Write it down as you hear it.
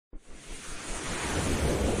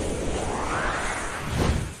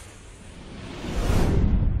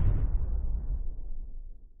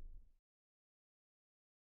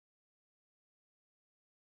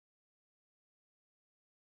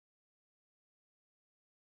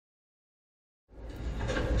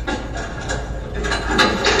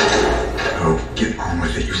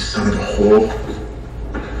it, you son of a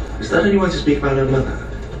whore. Is that how you want to speak about her mother?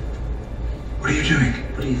 What are you doing?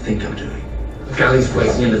 What do you think I'm doing? Galley's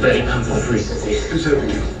placing in the £30 for the free city. Who's helping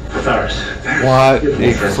you? Ferris. What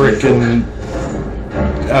a freaking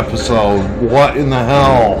episode. What in the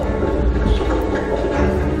hell?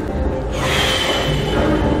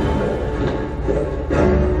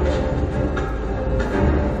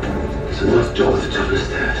 It's a rough job at the top of the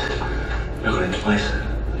stairs. I got in twice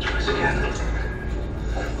again.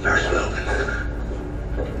 Ferris will open.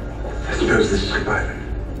 I suppose this is goodbye then.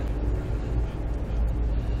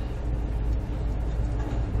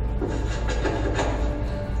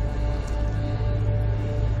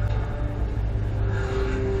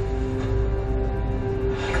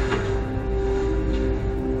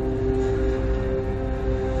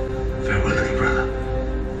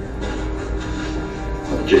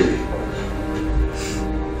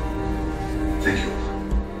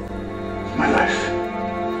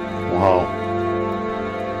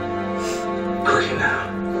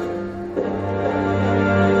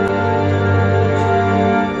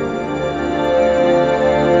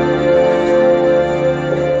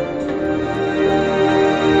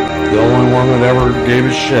 Gave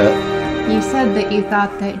a shit. You said that you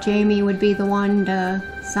thought that Jamie would be the one to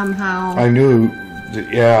somehow... I knew,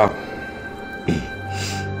 yeah.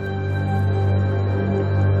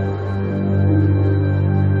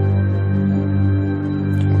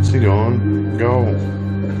 What's he doing? Go.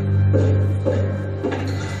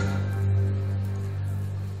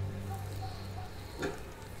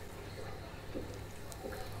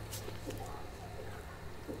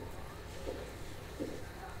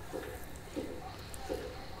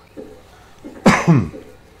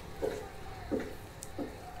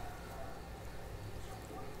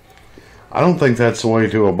 I don't think that's the way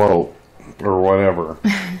to a boat, or whatever.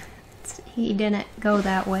 He didn't go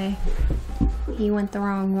that way. He went the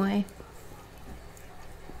wrong way.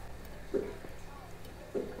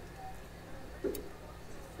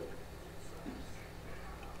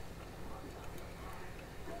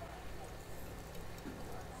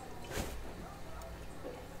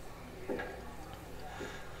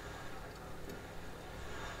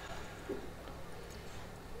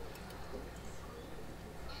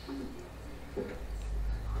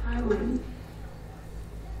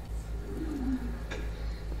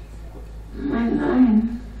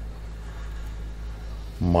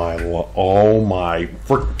 Oh my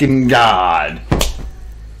freaking God.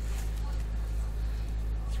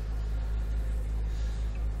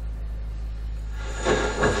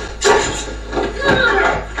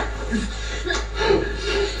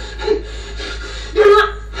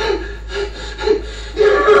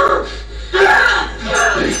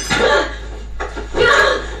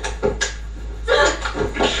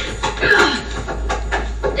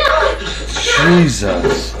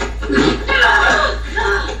 Jesus.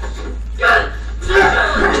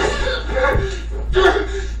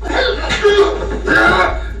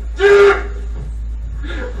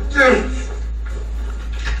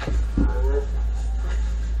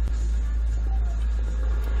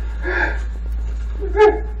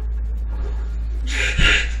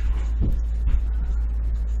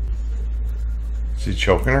 Is he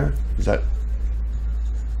choking her? Is that...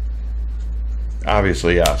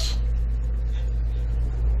 Obviously, yes.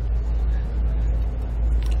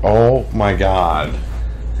 Oh my God.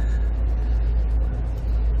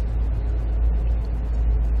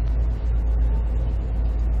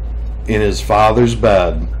 In his father's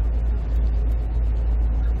bed.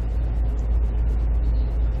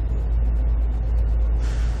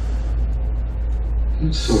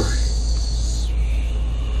 I'm sorry.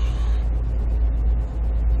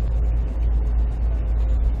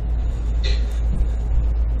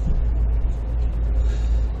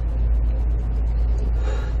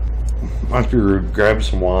 Might be rude. Grab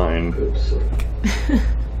some wine.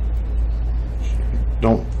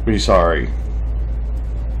 Don't be sorry.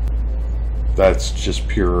 That's just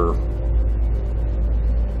pure...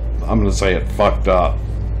 I'm gonna say it fucked up.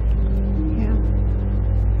 Yeah.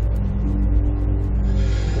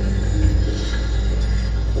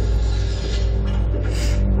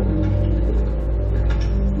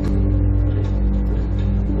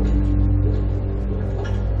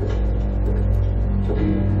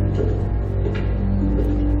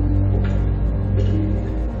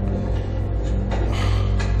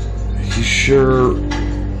 He's sure...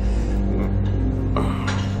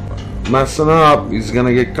 messing up. He's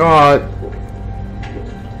gonna get caught.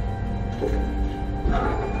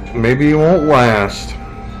 Maybe he won't last.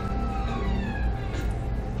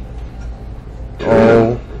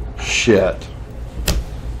 Oh shit.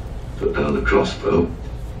 Put down the crossbow.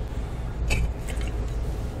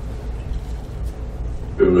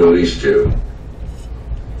 released you?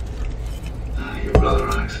 Your brother,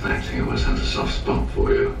 I expect, he always has a soft spot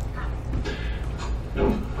for you.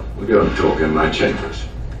 No, we'll go and talk in my chambers.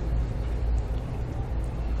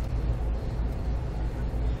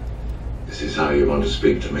 This is how you want to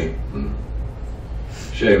speak to me? Hmm?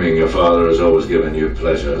 Shaming your father has always given you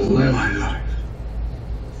pleasure, hasn't it? All my life,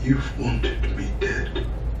 you've wanted me dead.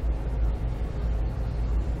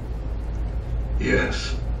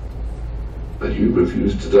 Yes. But you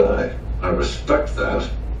refuse to die. I respect that.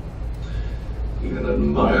 Even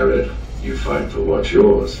admire it. You fight for what's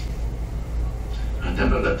yours. I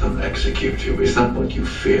never let them execute you. Is that what you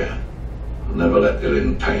fear? I'll never let ill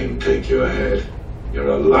in pain take your head. You're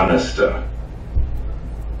a Lannister.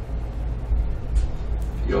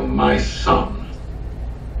 You're my son.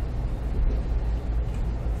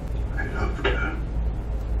 I loved her.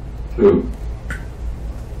 Who?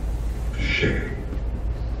 Shelley.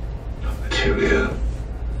 Tyria.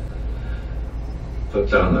 Put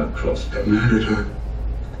down that crossbow. Murdered her.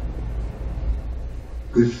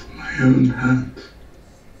 With my own hands.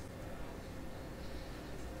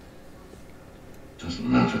 Doesn't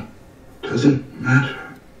matter. Doesn't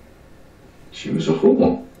matter. She was a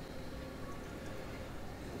whore.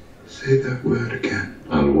 Say that word again.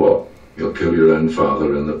 And what? You'll kill your own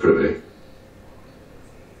father in the privy?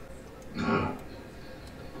 No.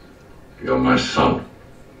 You're my son.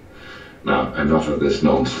 Now, enough of this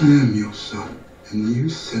nonsense. I am your son, and you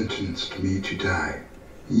sentenced me to die.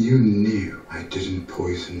 You knew I didn't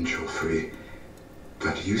poison Joffrey,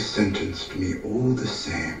 but you sentenced me all the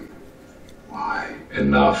same. Why?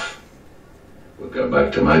 Enough. We'll go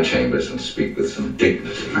back to my chambers and speak with some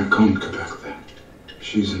dignity. I can't go back there.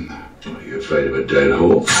 She's in there. Are you afraid of a dead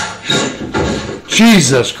horse?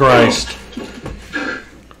 Jesus Christ.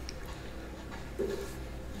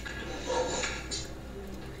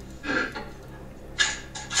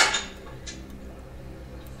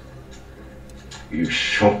 You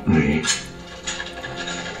shot me.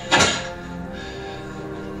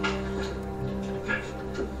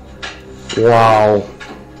 Wow.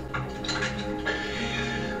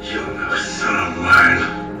 You're no son of mine.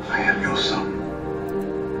 I am your son.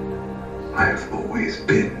 I have always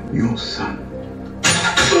been your son.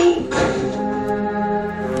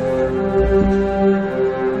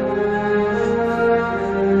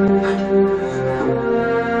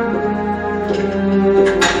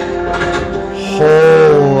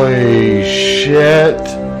 Holy shit.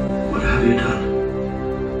 What have you done?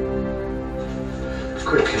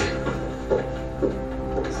 Quickly.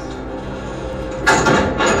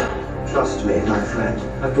 Trust me, my friend.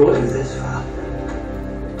 I brought you this far.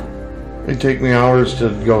 It'd take me hours to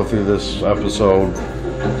go through this episode.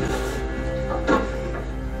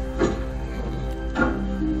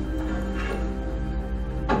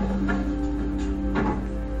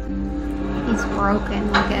 He's broken.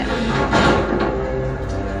 Look at him.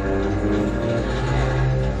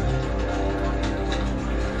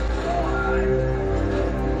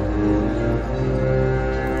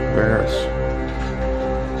 Varys.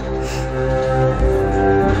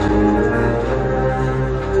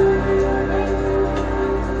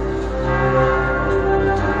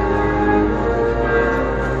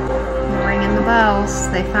 Ringing the bells.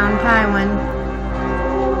 They found Tywin.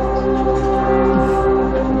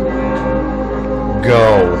 Go.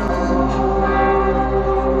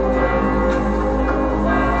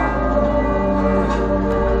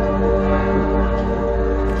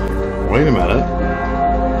 Wait a minute.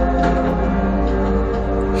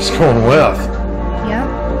 He's going with. Yep.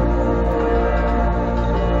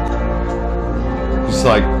 He's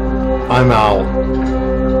like, I'm out.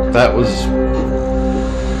 That was...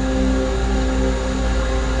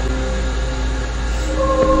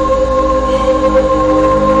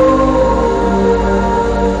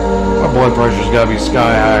 My blood pressure's gotta be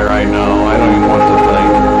sky high right now. I don't even want to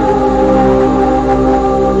think.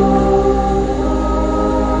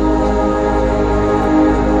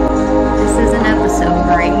 This is an episode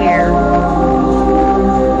right here.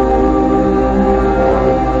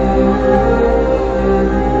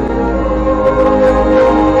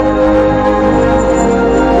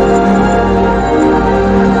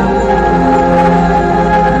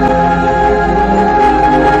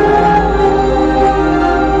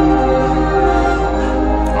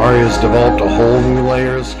 Arya's developed a whole new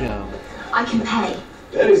layer of skin. I can pay.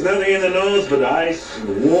 There is nothing in the north but ice,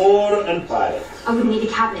 war, and pirates. I wouldn't need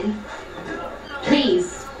a cabin.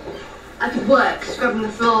 Please. I could work scrubbing the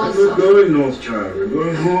floors. We're going north, child. We're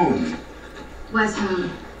going home. Where's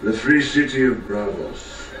home? The free city of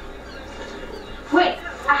Bravos. Wait,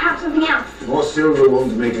 I have something else. More silver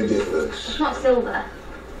won't make a difference. It's not silver.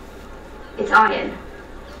 It's iron.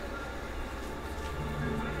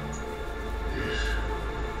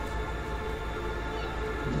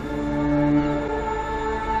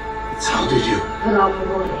 did you? Hello,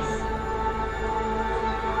 Boris.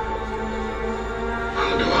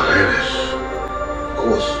 How do I this? Of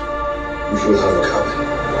course. You should have a cabin.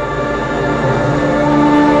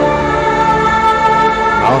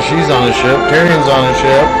 Now she's on a ship. Tyrion's on a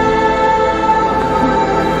ship.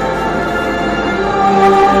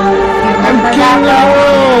 You remember King that of the though?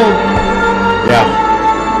 world! Yeah.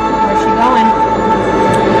 Where's she going?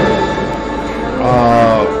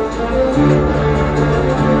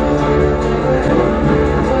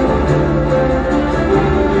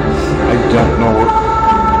 I don't know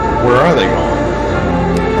where are they going?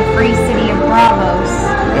 The free city of Bravos.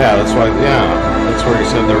 Yeah, that's why. Yeah, that's where he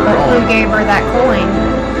said they were But who going. gave her that coin?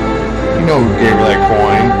 You know who gave her that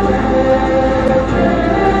coin?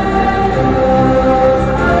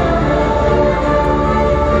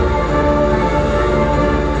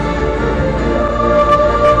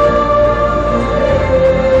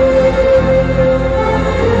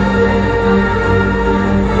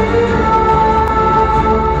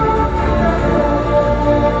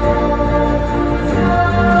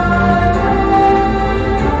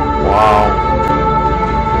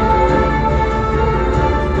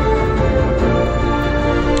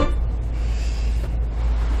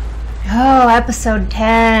 Oh, episode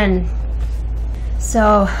 10.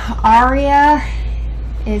 So, Arya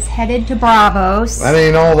is headed to Bravos. That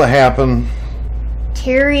ain't all that happened.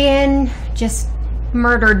 Tyrion just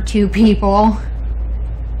murdered 2 people.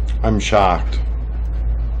 I'm shocked.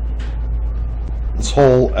 This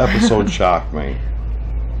whole episode shocked me.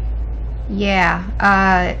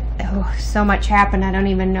 Yeah, so much happened, I don't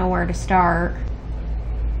even know where to start.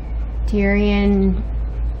 Tyrion,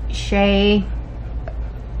 Shay,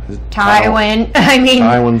 Tywin, I mean...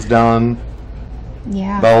 Tywin's done.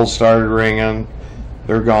 Yeah. Bells started ringing.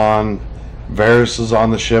 They're gone. Varys is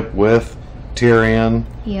on the ship with Tyrion.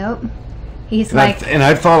 Yep. He's And like...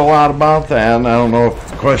 I've thought a lot about that, and I don't know if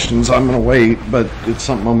the questions I'm going to wait, but it's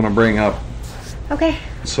something I'm going to bring up. Okay.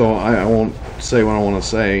 So I won't say what I want to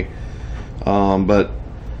say. But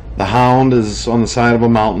the Hound is on the side of a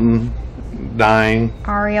mountain, dying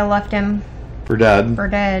Arya left him for dead. for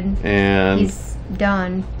dead. And He's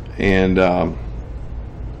done. and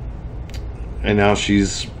now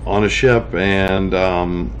she's on a ship, and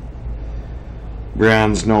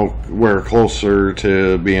Brienne's nowhere closer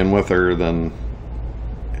to being with her than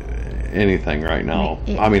anything right now.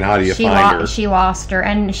 I mean, how do you find her? She lost her,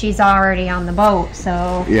 and she's already on the boat,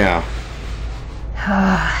 so... Yeah.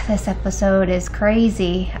 This episode is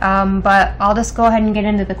crazy. But I'll just go ahead and get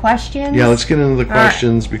into the questions. Yeah, let's get into the All right.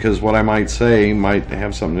 questions, because what I might say might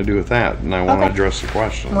have something to do with that, and I want to Okay. address the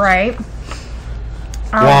questions. Right.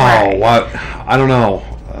 All Wow, right. what? I don't know.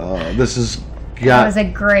 This is That was a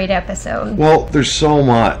great episode. well, there's so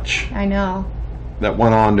much I know. that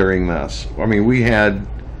went on during this. I mean, we had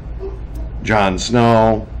Jon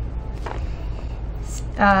Snow,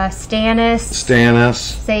 Stannis,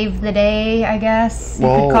 saved the day, I guess you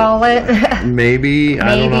Well, could call it. maybe,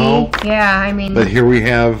 I don't know. Yeah, I mean... But here we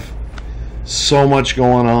have so much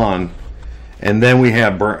going on. And then we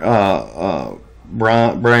have Bran,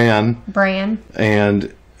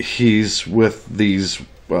 and he's with these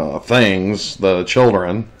things, the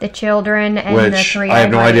children. The children and the Which three... I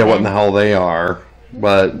have no idea what in the hell. hell they are,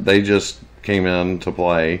 but they just came in to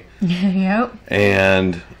play. Yep.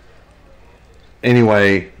 And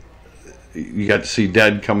anyway, you got to see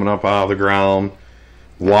dead coming up out of the ground.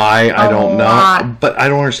 Why? I don't know. lot. But I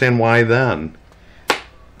don't understand why then.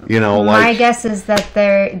 You know, My like... guess is that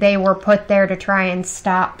they were put there to try and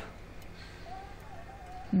stop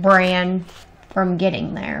Bran from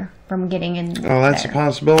getting there, from getting in. Oh, that's there. a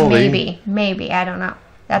possibility. Maybe, I don't know.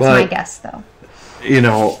 That's But- my guess, though. You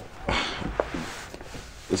know,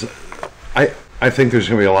 I think there's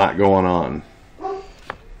going to be a lot going on All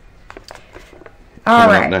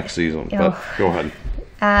coming up right. next season. Ew. But go ahead.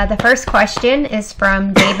 The first question is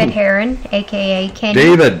from David Heron, aka Kenney.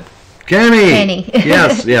 David, Kenney.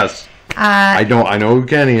 yes. I know who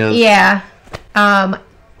Kenney is. Yeah. All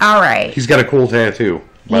right. He's got a cool tattoo,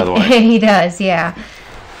 by the way. He does, yeah.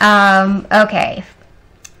 Okay.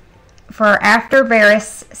 For after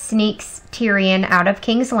Varys sneaks Tyrion out of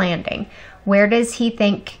King's Landing, where do you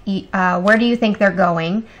think they're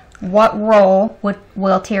going? What role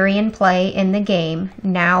will Tyrion play in the game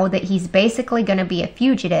now that he's basically going to be a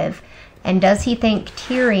fugitive? And does he think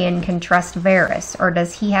Tyrion can trust Varys, or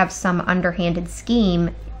does he have some underhanded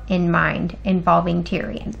scheme in mind involving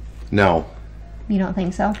Tyrion? No. You don't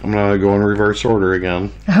think so? I'm going to go in reverse order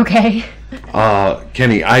again. Okay.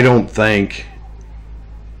 Kenney, I don't think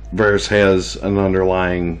Varys has an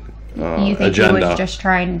underlying You think agenda. he was just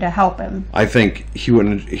trying to help him? I think he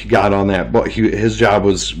got on that boat. His job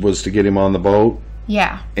was to get him on the boat.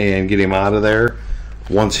 Yeah. And get him out of there.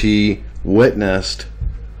 Once he witnessed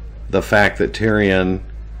the fact that Tyrion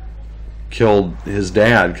killed his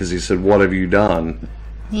dad, because he said, "What have you done?"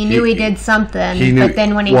 He knew he did something, he knew, but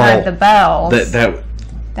then when he heard the bells,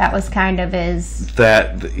 that was kind of his...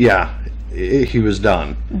 he was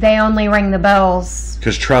done. They only ring the bells.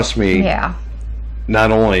 Because trust me,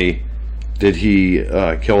 not only did he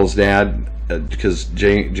kill his dad, because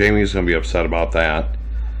Jaime's going to be upset about that.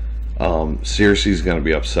 Cersei's going to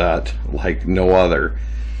be upset like no other,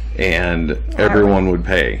 and everyone would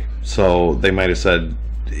pay. So they might have said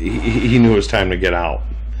he knew it was time to get out.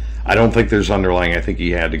 I don't think there's underlying. I think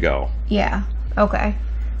he had to go. Yeah. Okay.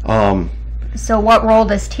 So what role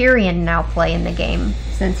does Tyrion now play in the game,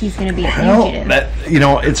 since he's going to be a fugitive?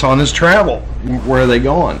 It's on his travel. Where are they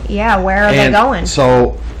going? Yeah, where are they going?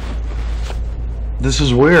 So this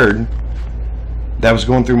is weird. That was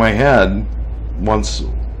going through my head once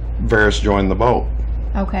Varys joined the boat.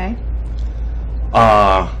 Okay.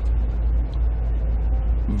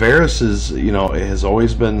 Varys has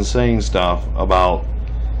always been saying stuff about,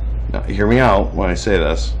 now hear me out when I say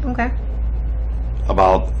this. Okay.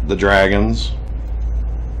 About the dragons,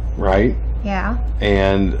 right? Yeah.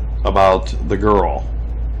 And about the girl.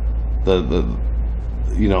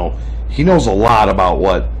 He knows a lot about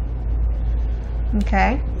what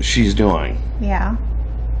she's doing. Yeah.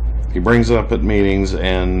 He brings it up at meetings,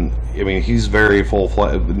 and he's very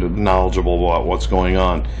knowledgeable about what's going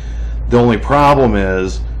on. The only problem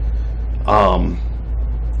is,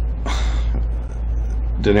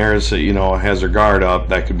 Daenerys, has her guard up.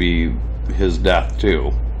 That could be his death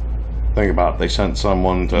too. Think about it. They sent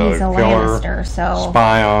someone to kill her,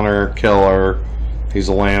 spy on her, kill her. He's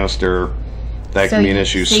a Lannister. That could be an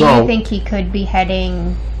issue. So you think he could be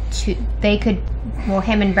heading to?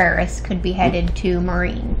 Him and Varys could be headed to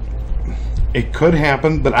Meereen. It could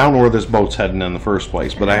happen, but I don't know where this boat's heading in the first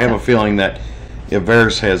place. But I have a feeling that if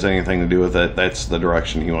Varys has anything to do with it, that's the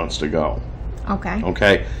direction he wants to go. Okay.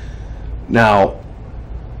 Okay. Now,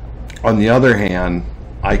 on the other hand,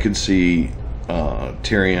 I could see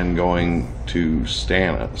Tyrion going to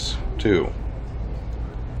Stannis too,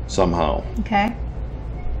 somehow. Okay.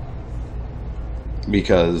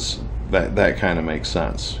 Because that kind of makes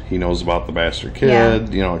sense. He knows about the bastard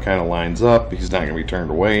kid. Yeah. It kind of lines up. He's not going to be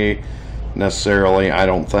turned away necessarily, I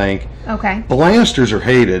don't think. Okay. The Lannisters are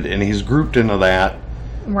hated, and he's grouped into that.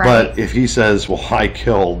 Right. But if he says, "Well, I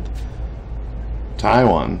killed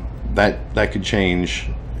Tywin," that could change.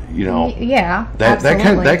 Yeah. That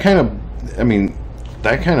kind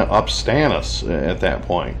of ups Stannis at that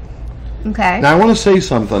point. Okay. Now I want to say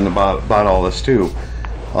something about all this too.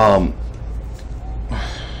 That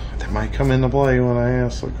might come into play when I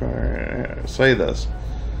say this.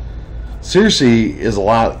 Cersei is a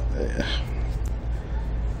lot.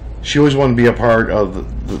 She always wanted to be a part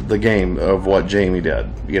of the game of what Jaime did,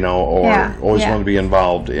 always wanted to be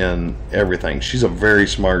involved in everything. She's a very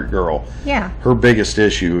smart girl. Yeah. Her biggest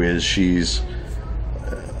issue is she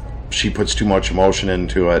puts too much emotion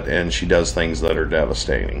into it, and she does things that are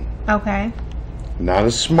devastating. Okay. Not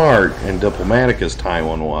as smart and diplomatic as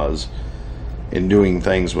Tywin was in doing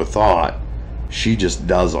things with thought. She just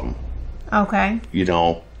does them. Okay.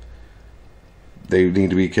 They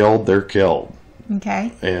need to be killed, they're killed.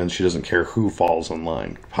 Okay. And she doesn't care who falls in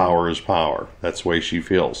line. Power is power. That's the way she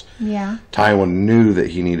feels. Yeah. Tywin knew that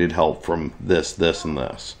he needed help from this, and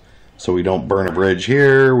this. So we don't burn a bridge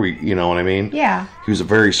here. You know what I mean? Yeah. He was a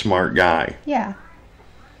very smart guy. Yeah.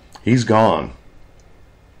 He's gone.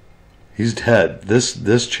 He's dead.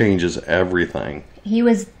 This changes everything. He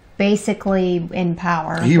was basically in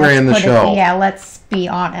power. He ran the show. Let's be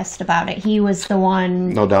honest about it. He was the one...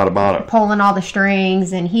 No doubt about it. Pulling all the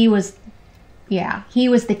strings, and he was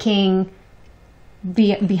the king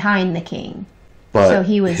behind the king. But so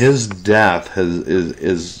his death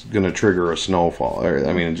is going to trigger a snowfall.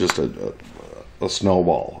 Just a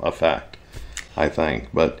snowball effect, I think.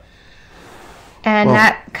 And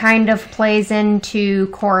that kind of plays into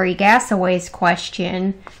Cory Gasaway's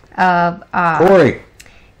question of... Cory!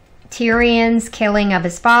 Tyrion's killing of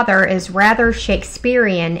his father is rather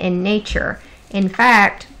Shakespearean in nature. In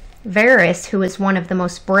fact, Varys, who is one of the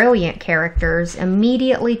most brilliant characters,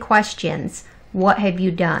 immediately questions, "What have you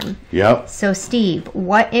done?" Yep. So, Steve,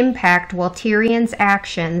 what impact will Tyrion's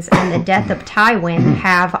actions and the death of Tywin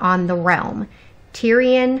have on the realm,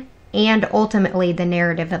 Tyrion, and ultimately the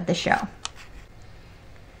narrative of the show?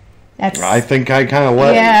 I think I kind of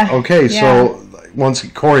let... Yeah. Okay, so,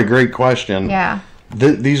 Cory, great question. Yeah.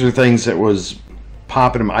 These are things that was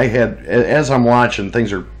popping in my head. As I'm watching,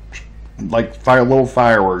 things are like little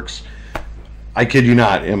fireworks. I kid you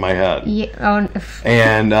not, in my head. Yeah.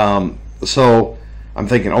 And so I'm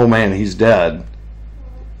thinking, oh man, he's dead.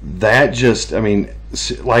 That just, I mean,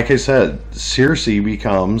 like I said, Cersei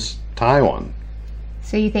becomes Tywin.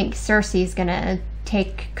 So you think Cersei's gonna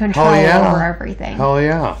take control over everything? Hell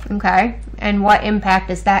yeah. Okay. And what impact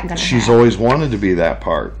is that gonna have? She's always wanted to be that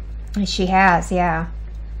part. She has, yeah.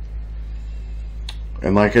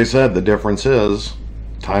 And like I said, the difference is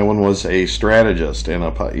Tywin was a strategist and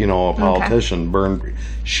a politician. Okay.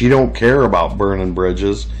 She don't care about burning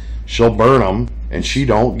bridges. She'll burn them, and she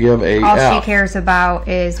don't give a All F. she cares about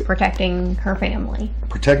is protecting her family.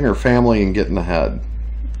 Protecting her family and getting ahead.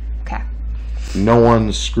 Okay. No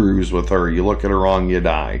one screws with her. You look at her wrong, you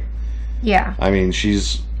die. Yeah. I mean,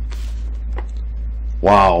 she's...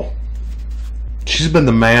 Wow. She's been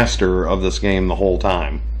the master of this game the whole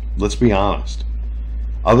time. Let's be honest.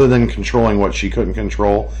 Other than controlling what she couldn't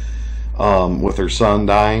control with her son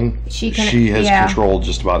dying, she has controlled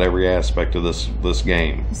just about every aspect of this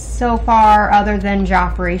game. So far, other than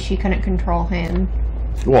Joffrey, she couldn't control him.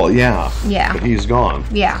 Well, yeah. Yeah. But he's gone.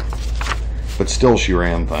 Yeah. But still, she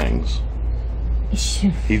ran things.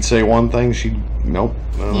 He'd say one thing, she'd... Nope.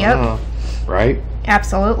 Yep. Right?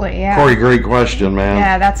 Absolutely, yeah. Cory, great question, man.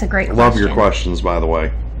 Yeah, that's a great question. Love your questions, by the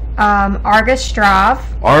way. Argus Strav.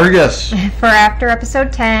 Argus! For after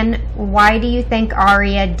episode 10, why do you think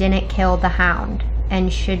Arya didn't kill the Hound?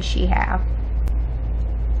 And should she have?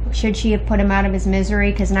 Should she have put him out of his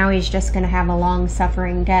misery? Because now he's just going to have a long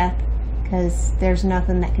suffering death. Because there's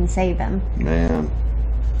nothing that can save him. Man.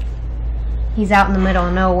 He's out in the middle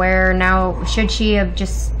of nowhere. Now, should she have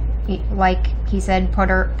just, like he said,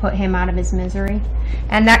 put him out of his misery?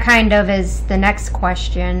 And that kind of is the next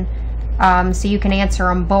question. So you can answer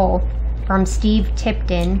them both. From Steve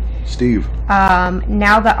Tipton. Steve.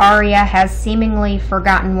 Now that Arya has seemingly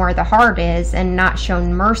forgotten where the heart is and not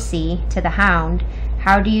shown mercy to the Hound,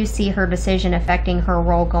 how do you see her decision affecting her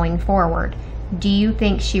role going forward? Do you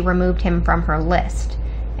think she removed him from her list?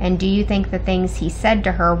 And do you think the things he said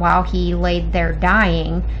to her while he laid there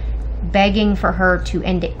dying, begging for her to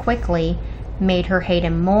end it quickly, made her hate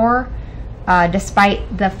him more,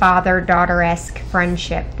 despite the father-daughter-esque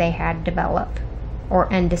friendship they had developed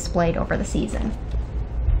and displayed over the season?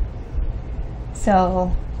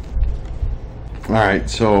 So... Alright,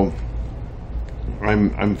 so...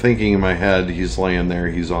 I'm thinking in my head, he's laying there,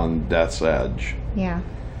 he's on death's edge. Yeah.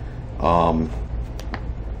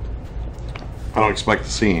 I don't expect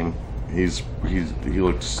to see him. He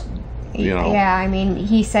looks, Yeah, I mean,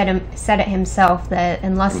 he said it himself that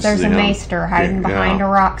unless there's a maester hiding behind a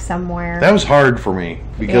rock somewhere. That was hard for me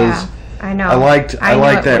because I know. I liked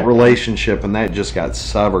that relationship, and that just got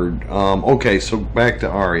severed. Okay, so back to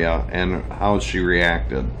Arya and how she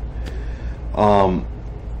reacted.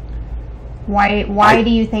 Why do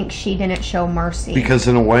you think she didn't show mercy? Because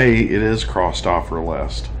in a way, it is crossed off her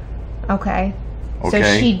list. Okay. So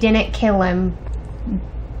she didn't kill him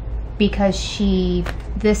because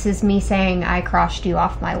this is me saying I crossed you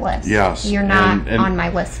off my list. Yes. You're not on my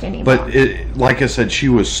list anymore. But like I said, she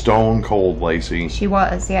was stone cold, Lacey. She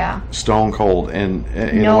was, yeah. Stone cold, and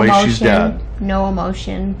in no a way emotion, she's dead. No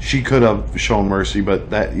emotion. She could have shown mercy,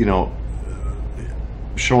 but that,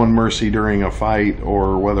 showing mercy during a fight,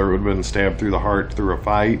 or whether it would have been stabbed through the heart through a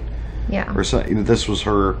fight. Yeah. Or something, this was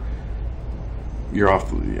her... You're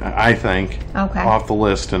off, I think, off the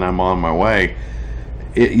list, and I'm on my way.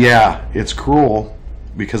 It's cruel,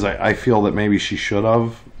 because I feel that maybe she should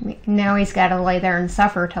have. Now he's got to lay there and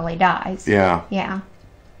suffer till he dies. Yeah. Yeah.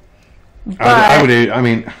 But, I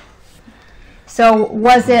mean... So,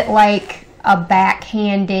 was it like a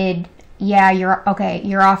backhanded, you're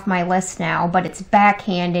off my list now, but it's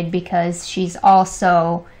backhanded because she's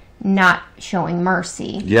also not showing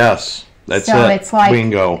mercy? Yes. That's so it. It's like...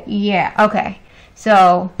 Bingo. Yeah, okay.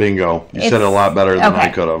 So bingo. You said it a lot better than I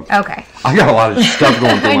could have. Okay. I got a lot of stuff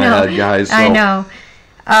going through my head, guys. So. I know.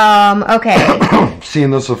 Okay.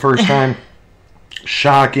 Seeing this the first time,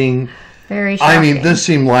 shocking. Very shocking. I mean, this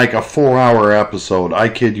seemed like a 4-hour episode. I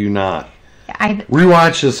kid you not.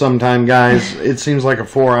 Rewatch this sometime, guys. It seems like a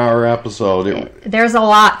 4-hour episode. There's a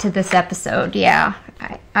lot to this episode, yeah.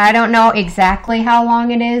 I don't know exactly how long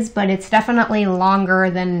it is, but it's definitely longer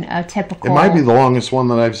than a typical... It might be the longest one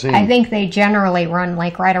that I've seen. I think they generally run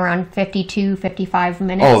like right around 52, 55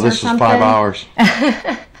 minutes or something. Oh, this is 5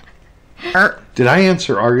 hours. Did I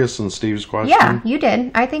answer Argus and Steve's question? Yeah, you did.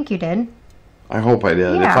 I think you did. I hope I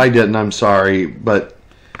did. Yeah. If I didn't, I'm sorry, but...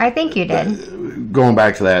 I think you did. Going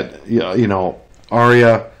back to that,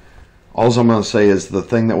 Arya, all I'm going to say is the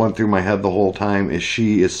thing that went through my head the whole time is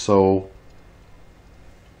she's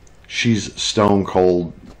stone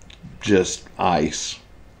cold just ice.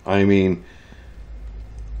 I mean,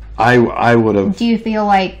 I would have. Do you feel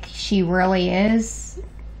like she really is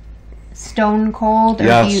stone cold? Or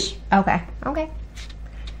Yes. Okay.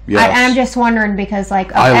 Yes. I'm just wondering because,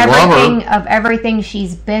 like, of everything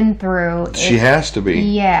she's been through, She has to be.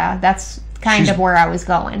 Yeah, that's kind of where I was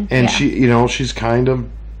going. And yeah. she's kind of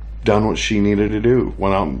done what she needed to do.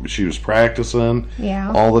 Went out, she was practicing.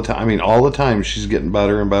 Yeah. All the time. I mean, all the time she's getting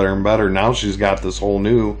better and better and better. Now she's got this whole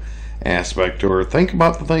new aspect to her. Think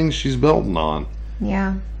about the things she's building on.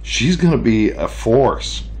 Yeah. She's going to be a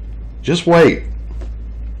force. Just wait.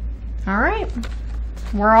 All right.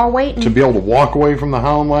 We're all waiting. To be able to walk away from the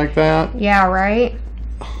Hound like that. Yeah, right?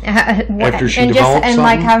 After she and developed and something.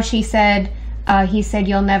 like how she said, he said,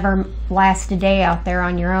 you'll never last a day out there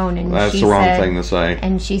on your own. And That's she the wrong said, thing to say.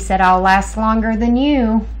 And she said, I'll last longer than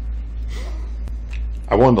you.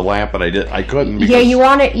 I wanted to laugh, but I couldn't. Yeah, you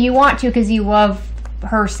want to because you love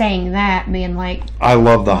her saying that, being like, I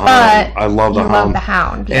love the Hound. I love the Hound. You love the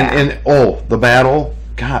Hound, yeah. And the battle.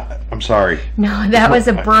 God, I'm sorry. No, that was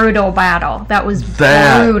a brutal battle. That was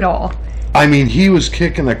brutal. I mean, he was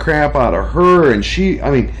kicking the crap out of her, and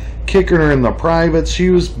kicking her in the privates.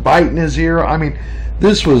 She was biting his ear. I mean,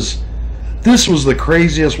 this was the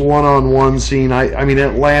craziest one-on-one scene. I mean,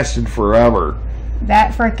 it lasted forever.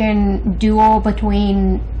 That frickin' duel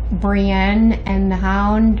between Brienne and the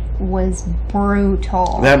Hound was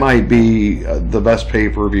brutal. That might be the best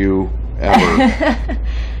pay-per-view ever.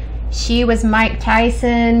 She was Mike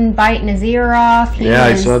Tyson biting his ear off.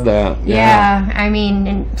 I said that. Yeah, I mean,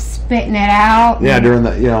 and spitting it out. Yeah, during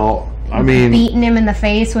the, beating him in the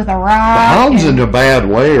face with a rock. The Hound's in a bad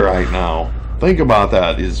way right now. Think about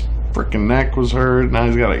that. His freaking neck was hurt. Now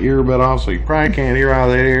he's got an ear bit off, so he probably can't hear out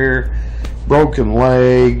of that ear. Broken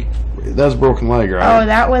leg. That's a broken leg, right? Oh,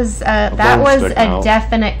 that was a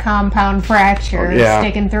definite compound fracture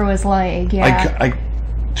sticking through his leg. Yeah. I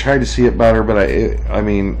tried to see it better, but I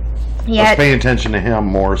was paying attention to him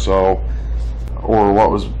more so, or what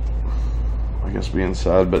was, I guess, being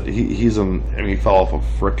said. But he fell off a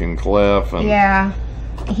freaking cliff, and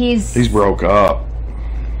he's broke up.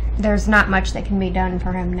 There's not much that can be done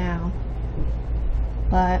for him now,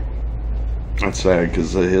 but that's sad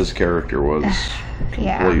because his character was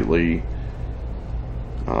completely.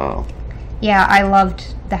 I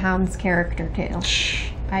loved the Hound's character too.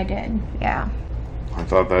 I did. Yeah. I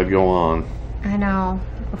thought that'd go on. I know.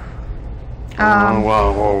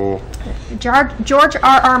 George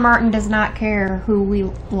R.R. Martin does not care who we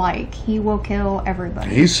like. He will kill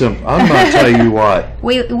everybody. I'm gonna tell you what.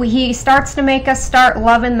 He starts to make us start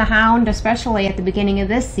loving the Hound, especially at the beginning of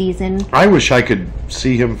this season. I wish I could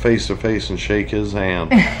see him face to face and shake his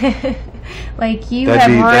hand. Like, you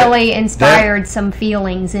have really inspired some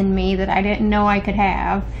feelings in me that I didn't know I could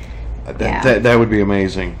have. That would be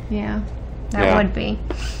amazing. Yeah, that would be.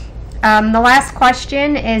 The last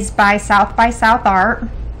question is by South Art.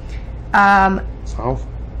 South?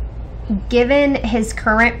 Given his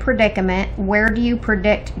current predicament, where do you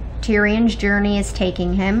predict Tyrion's journey is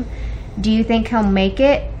taking him? Do you think he'll make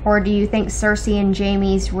it, or do you think Cersei and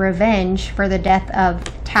Jaime's revenge for the death of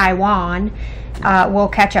Tywin will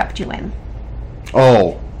catch up to him?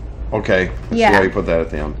 Oh, okay. That's the way you put that at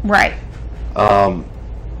the end. Right.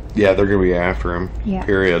 Yeah, they're going to be after him. Yeah.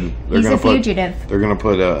 Period. He's a fugitive. They're going to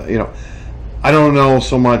put I don't know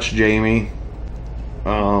so much Jaime,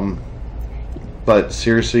 but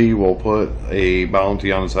Cersei will put a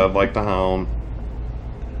bounty on his head like the Hound.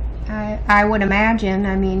 I would imagine.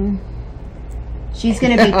 I mean, she's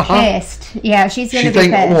going to be pissed. Yeah, she's going to be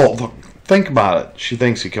pissed. Well, think about it. She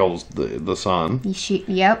thinks he killed the son.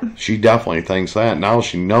 Yep. She definitely thinks that. Now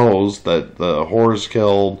she knows that the whore's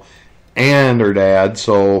killed and her dad,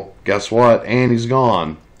 so guess what? Annie's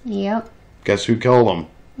gone. Yep. Guess who killed him?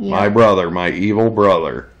 Yep. My brother, my evil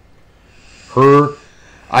brother.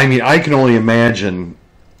 I can only imagine.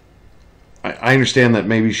 I understand that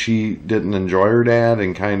maybe she didn't enjoy her dad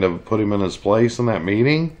and kind of put him in his place in that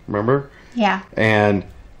meeting, remember? Yeah. And,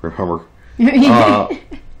 put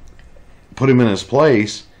him in his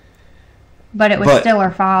place. But it was still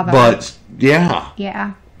her father. But, yeah.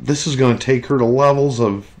 Yeah. This is going to take her to levels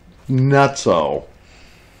of nutso.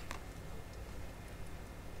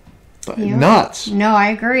 Yep. Nuts. No, I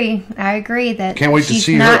agree. That can't wait to see her.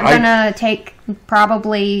 She's not gonna take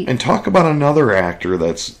probably. And talk about another actor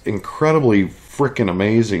that's incredibly freaking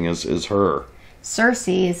amazing is her.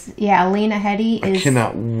 Cersei is Lena Headey is. I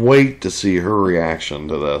cannot wait to see her reaction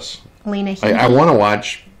to this. Lena Headey. I want to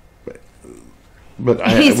watch, but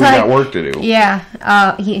we got work to do. Yeah.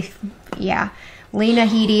 Lena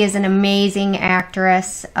Headey is an amazing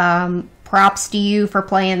actress. Props to you for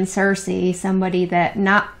playing Cersei, somebody that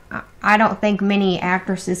not I don't think many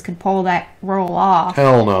actresses could pull that role off.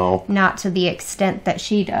 Hell no. Not to the extent that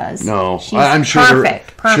she does. No. She's I'm sure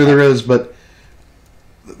perfect. Sure there is, but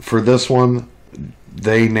for this one,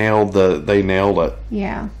 they nailed it.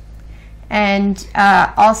 Yeah. And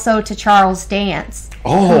also to Charles Dance,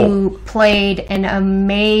 who played an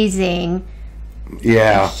amazing...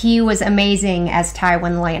 Yeah. He was amazing as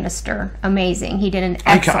Tywin Lannister. Amazing. He did an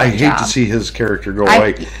excellent I hate job. to see his character go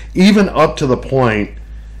away. Even up to the point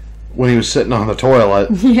when he was sitting on the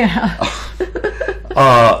toilet. Yeah.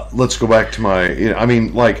 Let's go back to my... I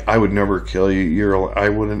mean, like, I would never kill you. I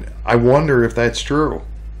wouldn't... I wonder if that's true.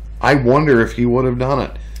 I wonder if he would have done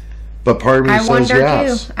it. But part of me says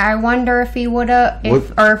yes. Too. I wonder if he would have...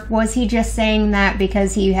 Or was he just saying that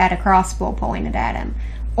because he had a crossbow pointed at him?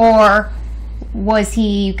 Or... was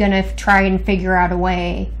he going to try and figure out a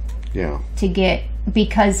way to get...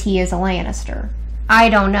 because he is a Lannister? I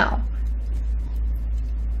don't know.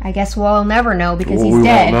 I guess we'll never know because he's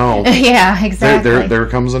dead. Won't know. Yeah, exactly. There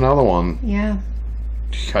comes another one. Yeah.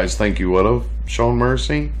 Do you guys think you would have shown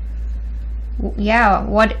mercy? Yeah.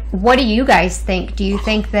 What do you guys think? Do you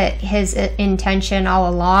think that his intention all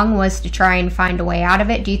along was to try and find a way out of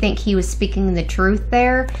it? Do you think he was speaking the truth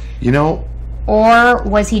there? You know... Or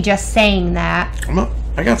was he just saying that?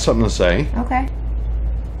 I got something to say. Okay.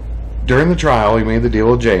 During the trial, he made the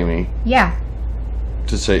deal with Jaime. Yeah.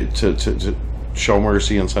 To say to show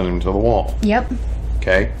mercy and send him to the wall. Yep.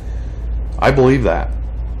 Okay. I believe that.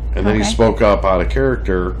 And then he spoke up out of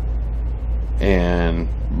character and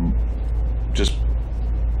just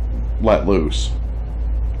let loose.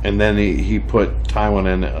 And then he put Tywin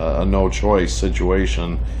in a no-choice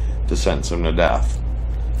situation to sentence him to death.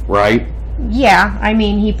 Right? Yeah, I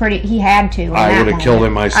mean, he had to. I would have killed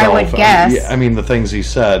him myself. I would guess. I mean, the things he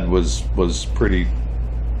said was pretty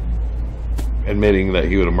admitting that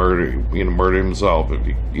he would have murdered himself if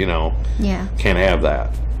he, can't have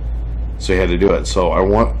that. So he had to do it. So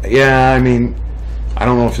I mean, I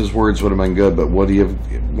don't know if his words would have been good, but would he have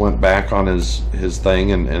went back on his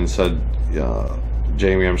thing and said,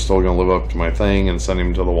 Jaime, I'm still going to live up to my thing and send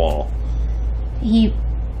him to the wall? He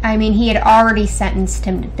had already sentenced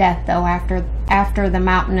him to death, though, after the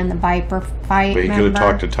Mountain and the Viper fight. But he could have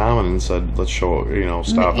talked to Tom and said, let's show,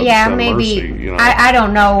 stop it. Yeah, maybe. Mercy, I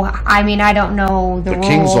don't know. I mean, I don't know the rules. The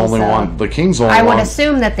king's only one. I would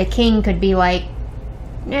assume that the king could be like,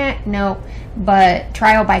 no. But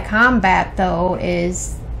trial by combat, though,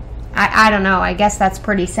 is... I don't know. I guess that's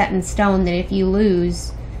pretty set in stone that if you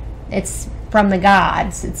lose, it's from the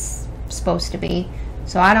gods. It's supposed to be.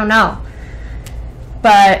 So I don't know.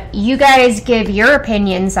 But you guys give your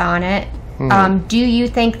opinions on it. Do you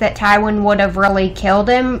think that Tywin would have really killed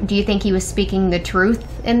him? Do you think he was speaking the truth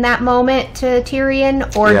in that moment to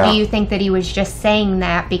Tyrion? Or do you think that he was just saying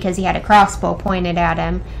that because he had a crossbow pointed at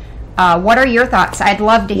him? What are your thoughts? I'd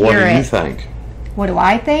love to hear it. What do you think? What do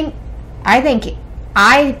I think?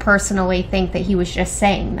 I personally think that he was just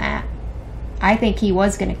saying that. I think he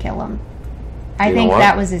was going to kill him. I think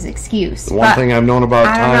that was his excuse. The one thing I've known about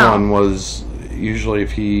Tywin was... usually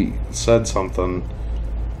if he said something,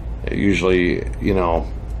 usually,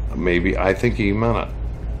 maybe I think he meant it.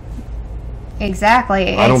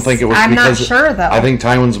 Exactly. I don't think it was I'm because... not sure, though. I think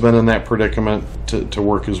Tywin's been in that predicament to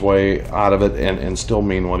work his way out of it and still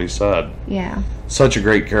mean what he said. Yeah. Such a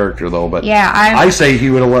great character, though, but I say he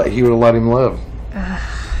would have let him live. I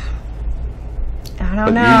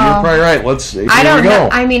don't know. You're probably right. I don't know.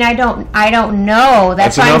 I mean, I don't know.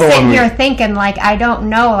 That's why I'm sitting here thinking, like, I don't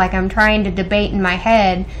know. Like, I'm trying to debate in my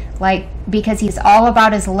head, like, because he's all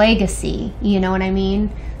about his legacy. You know what I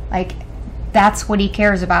mean? Like, that's what he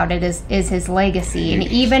cares about. Is his legacy. And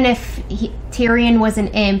even if Tyrion was an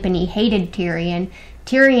imp and he hated Tyrion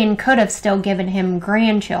could have still given him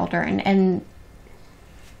grandchildren and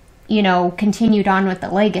continued on with the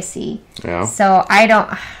legacy. Yeah. So I don't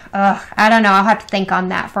know. I'll have to think on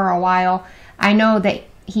that for a while. I know that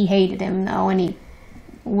he hated him, though, and he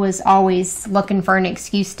was always looking for an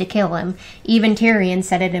excuse to kill him. Even Tyrion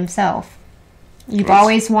said it himself. You've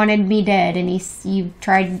always wanted me dead, and you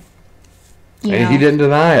tried, And he didn't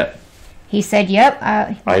deny it. He said, yep.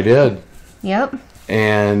 I did. Yep.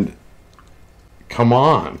 And, come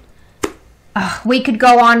on. We could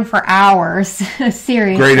go on for hours.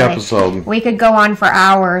 Seriously. Great episode. We could go on for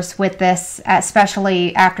hours with this,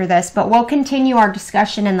 especially after this. But we'll continue our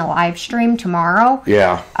discussion in the live stream tomorrow.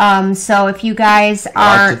 Yeah. So if you guys aren't... A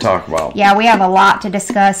lot to talk about. Yeah, we have a lot to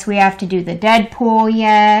discuss. We have to do the Deadpool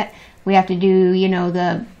yet. We have to do,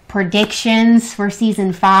 the predictions for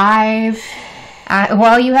season 5.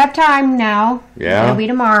 Well, you have time now. Yeah. It'll be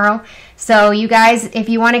tomorrow. So you guys, if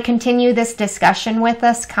you want to continue this discussion with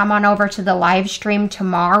us, come on over to the live stream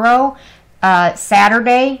tomorrow,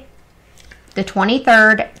 Saturday, the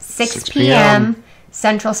 23rd, 6 p.m.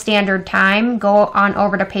 Central Standard Time. Go on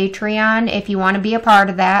over to Patreon if you want to be a part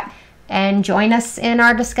of that and join us in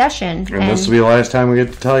our discussion. And this will be the last time we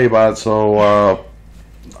get to tell you about it, so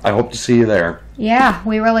I hope to see you there. Yeah,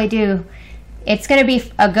 we really do. It's going to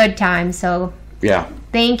be a good time, so yeah.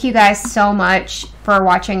 Thank you guys so much for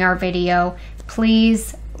watching our video.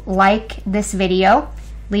 Please like this video.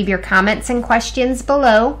 Leave your comments and questions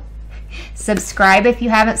below. Subscribe if you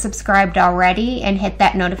haven't subscribed already, and hit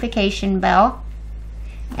that notification bell.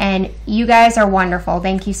 And you guys are wonderful.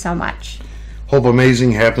 Thank you so much. Hope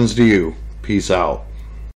amazing happens to you. Peace out.